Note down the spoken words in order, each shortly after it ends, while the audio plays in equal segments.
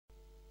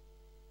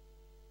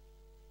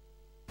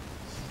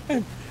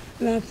And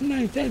last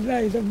night I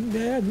lie down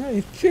there and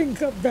I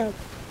think of that.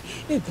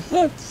 It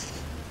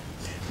hurts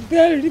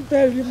very,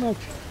 very much.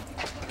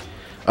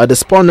 A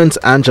despondent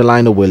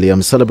Angelina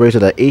Williams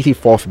celebrated her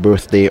 84th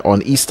birthday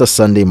on Easter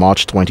Sunday,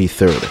 March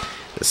 23rd.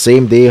 The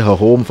same day, her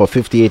home for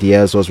 58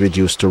 years was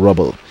reduced to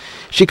rubble.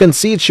 She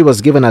concedes she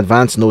was given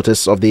advance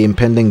notice of the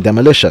impending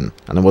demolition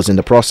and was in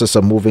the process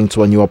of moving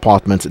to a new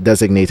apartment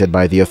designated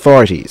by the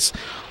authorities.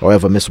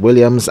 However, Miss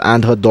Williams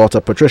and her daughter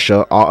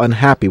Patricia are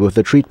unhappy with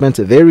the treatment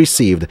they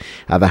received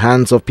at the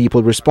hands of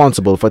people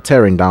responsible for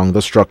tearing down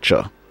the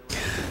structure.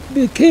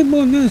 They came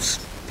on us.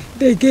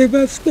 They gave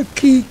us the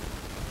key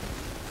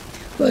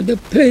for the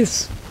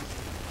place.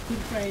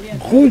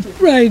 Good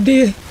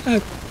Friday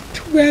at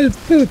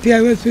 12:30.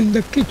 I was in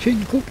the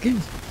kitchen cooking.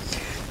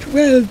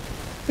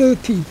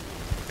 12:30.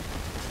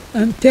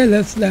 And tell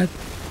us that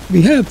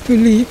we have to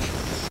leave.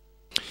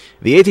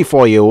 The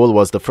 84-year-old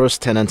was the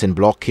first tenant in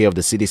Block K of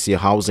the CDC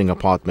housing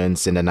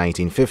apartments in the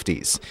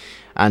 1950s.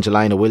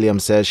 Angelina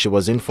Williams says she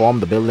was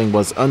informed the building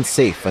was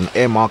unsafe and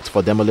earmarked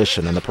for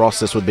demolition, and the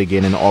process would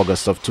begin in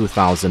August of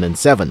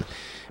 2007.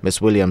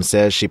 Ms. Williams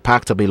says she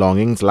packed her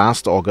belongings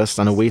last August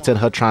and awaited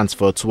her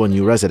transfer to a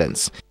new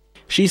residence.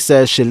 She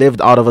says she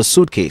lived out of a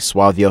suitcase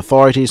while the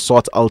authorities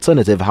sought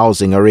alternative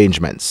housing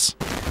arrangements.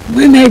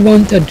 When I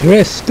want a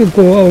dress to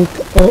go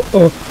out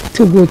or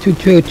to go to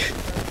church,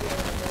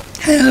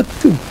 I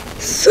have to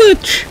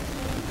search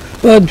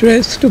for a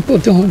dress to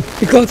put on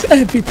because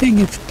everything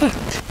is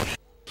packed.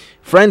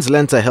 Friends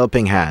lent a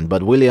helping hand,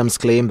 but Williams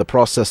claimed the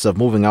process of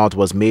moving out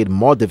was made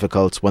more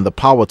difficult when the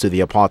power to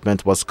the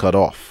apartment was cut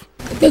off.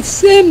 The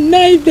same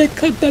night they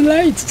cut the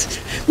lights,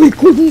 we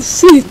couldn't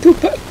see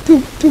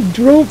to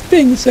draw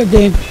things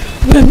again.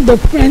 When the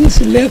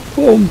friends left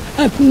home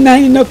at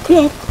 9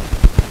 o'clock,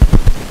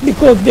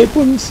 because they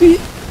couldn't see,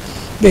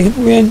 they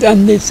went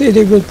and they said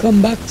they would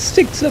come back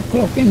 6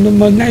 o'clock in the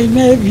morning. I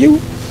have you,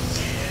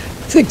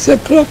 6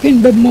 o'clock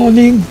in the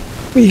morning,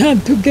 we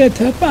had to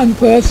get up and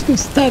for us to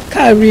start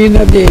carrying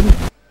again.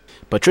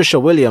 Patricia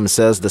Williams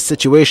says the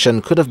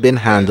situation could have been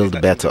handled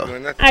better.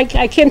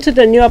 I came to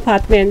the new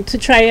apartment to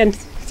try and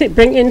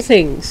bring in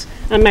things.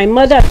 And my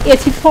mother,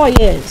 84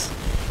 years,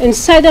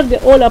 inside of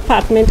the old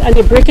apartment, and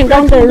they're breaking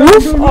down the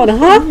roof on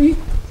her.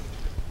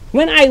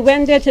 When I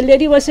went there, the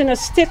lady was in a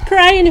state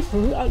crying,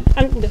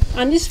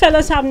 and these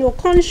fellas have no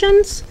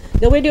conscience,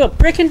 the way they were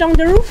breaking down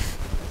the roof.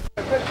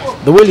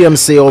 The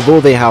Williams say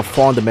although they have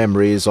fond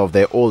memories of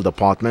their old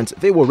apartment,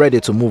 they were ready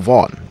to move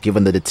on,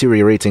 given the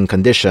deteriorating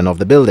condition of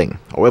the building.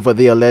 However,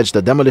 they allege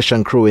the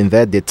demolition crew, in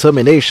their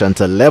determination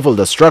to level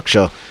the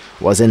structure,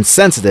 was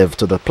insensitive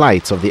to the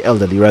plight of the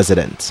elderly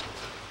residents.